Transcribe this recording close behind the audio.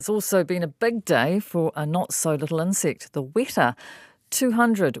It's also been a big day for a not-so-little insect, the wētā.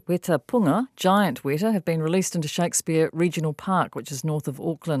 200 Wētāpunga, giant wētā, have been released into Shakespear Regional Park, which is north of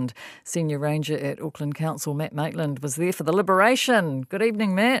Auckland. Senior Ranger at Auckland Council, Matt Maitland, was there for the liberation. Good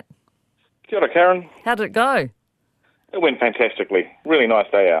evening, Matt. Kia ora, Karen. How did it go? It went fantastically. Really nice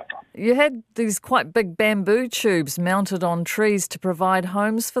day out. You had these quite big bamboo tubes mounted on trees to provide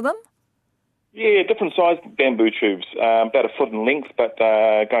homes for them? Yeah, different sized bamboo tubes, about a foot in length, but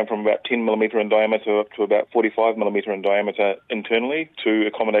going from about 10 millimetre in diameter up to about 45 millimetre in diameter internally to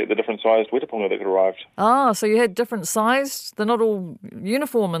accommodate the different sized Wētāpunga that had arrived. Ah, so you had different sized? They're not all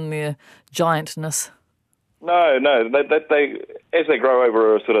uniform in their giantness. No. They as they grow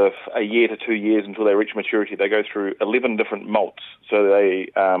over a sort of a year to 2 years until they reach maturity, they go through 11 different molts. So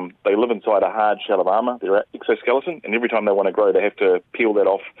they live inside a hard shell of armour, their exoskeleton, and every time they want to grow, they have to peel that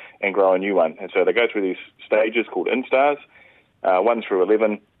off and grow a new one. And so they go through these stages called instars, 1 through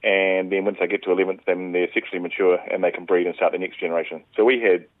 11, and then once they get to 11th, then they're sexually mature and they can breed and start the next generation. So we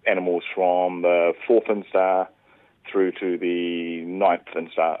had animals from the 4th instar through to the 9th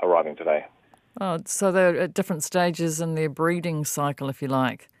instar arriving today. Oh, so they're at different stages in their breeding cycle, if you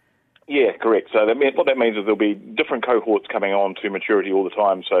like. Yeah, correct. So what that means is there'll be different cohorts coming on to maturity all the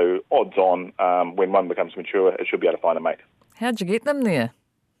time. So odds on, when one becomes mature, it should be able to find a mate. How'd you get them there?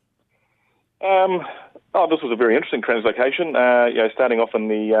 This was a very interesting translocation. Starting off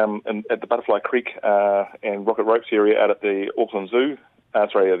at the Butterfly Creek and Rocket Ropes area out at the Auckland Zoo,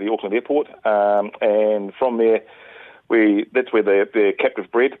 the Auckland Airport, and from there. That's where they're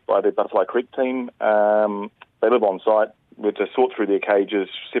captive bred by the Butterfly Creek team. They live on site. We had to sort through their cages,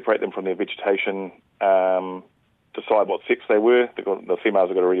 separate them from their vegetation, decide what sex they were. The females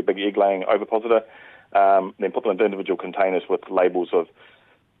have got a really big egg-laying ovipositor. Then put them into individual containers with labels of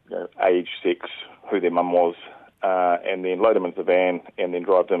age, sex, who their mum was, and then load them into the van and then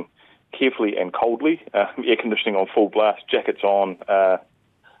drive them carefully and coldly, air conditioning on full blast, jackets on,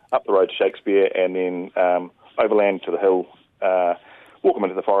 up the road to Shakespear, and then overland to the hill, walk them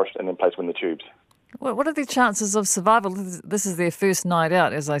into the forest, and then place them in the tubes. What are the chances of survival? This is their first night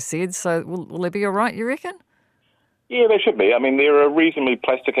out, as I said, so will they be all right, you reckon? Yeah, they should be. I mean, they're a reasonably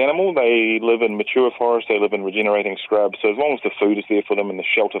plastic animal. They live in mature forests, they live in regenerating scrubs, so as long as the food is there for them and the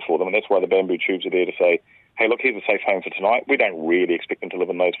shelter for them, and that's why the bamboo tubes are there to say, hey, look, here's a safe home for tonight. We don't really expect them to live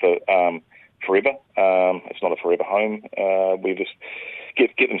in those for forever. It's not a forever home. We just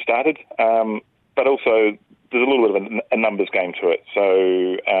get them started. But also, there's a little bit of a numbers game to it.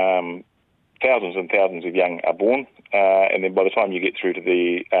 So thousands and thousands of young are born, and then by the time you get through to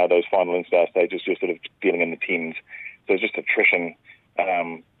those final instar stages, you're sort of dealing in the tens. So it's just attrition.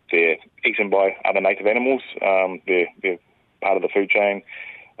 They're eaten by other native animals. They're part of the food chain.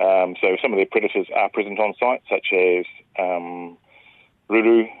 So some of their predators are present on site, such as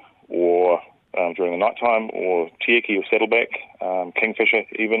ruru, or during the night time, or tieki or saddleback, kingfisher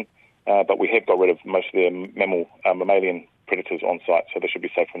even. But we have got rid of most of their mammalian predators on site, so they should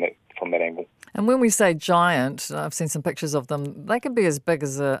be safe from that angle. And when we say giant, I've seen some pictures of them, they can be as big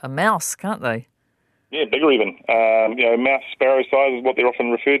as a mouse, can't they? Yeah, bigger even. Mouse sparrow size is what they're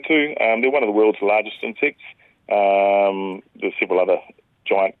often referred to. They're one of the world's largest insects. There's several other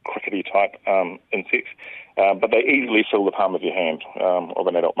giant crickety type insects, but they easily fill the palm of your hand, of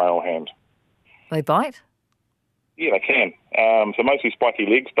an adult male hand. They bite? Yeah, they can. So mostly spiky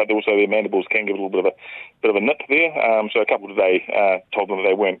legs, but also their mandibles can give a little bit of a nip there. So a couple today told them that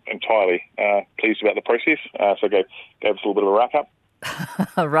they weren't entirely pleased about the process, so gave us a little bit of a rack up.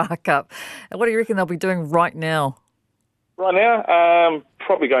 A rack up. And what do you reckon they'll be doing right now? Right now,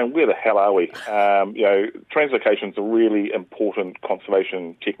 probably going, where the hell are we? Translocation's a really important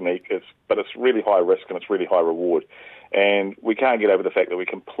conservation technique, but it's really high risk and it's really high reward. And we can't get over the fact that we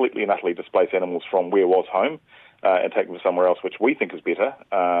completely and utterly displace animals from where was home and take them to somewhere else, which we think is better,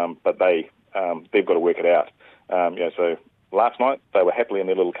 but they've got to work it out. So last night, they were happily in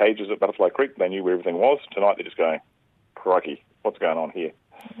their little cages at Butterfly Creek. They knew where everything was. Tonight, they're just going, crikey, what's going on here?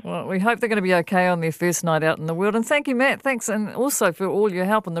 Well, we hope they're going to be okay on their first night out in the world. And thank you, Matt. Thanks, and also for all your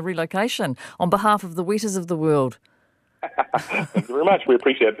help in the relocation on behalf of the wētās of the world. Thank you very much. We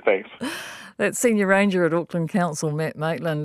appreciate it. Thanks. That's Senior Ranger at Auckland Council, Matt Maitland.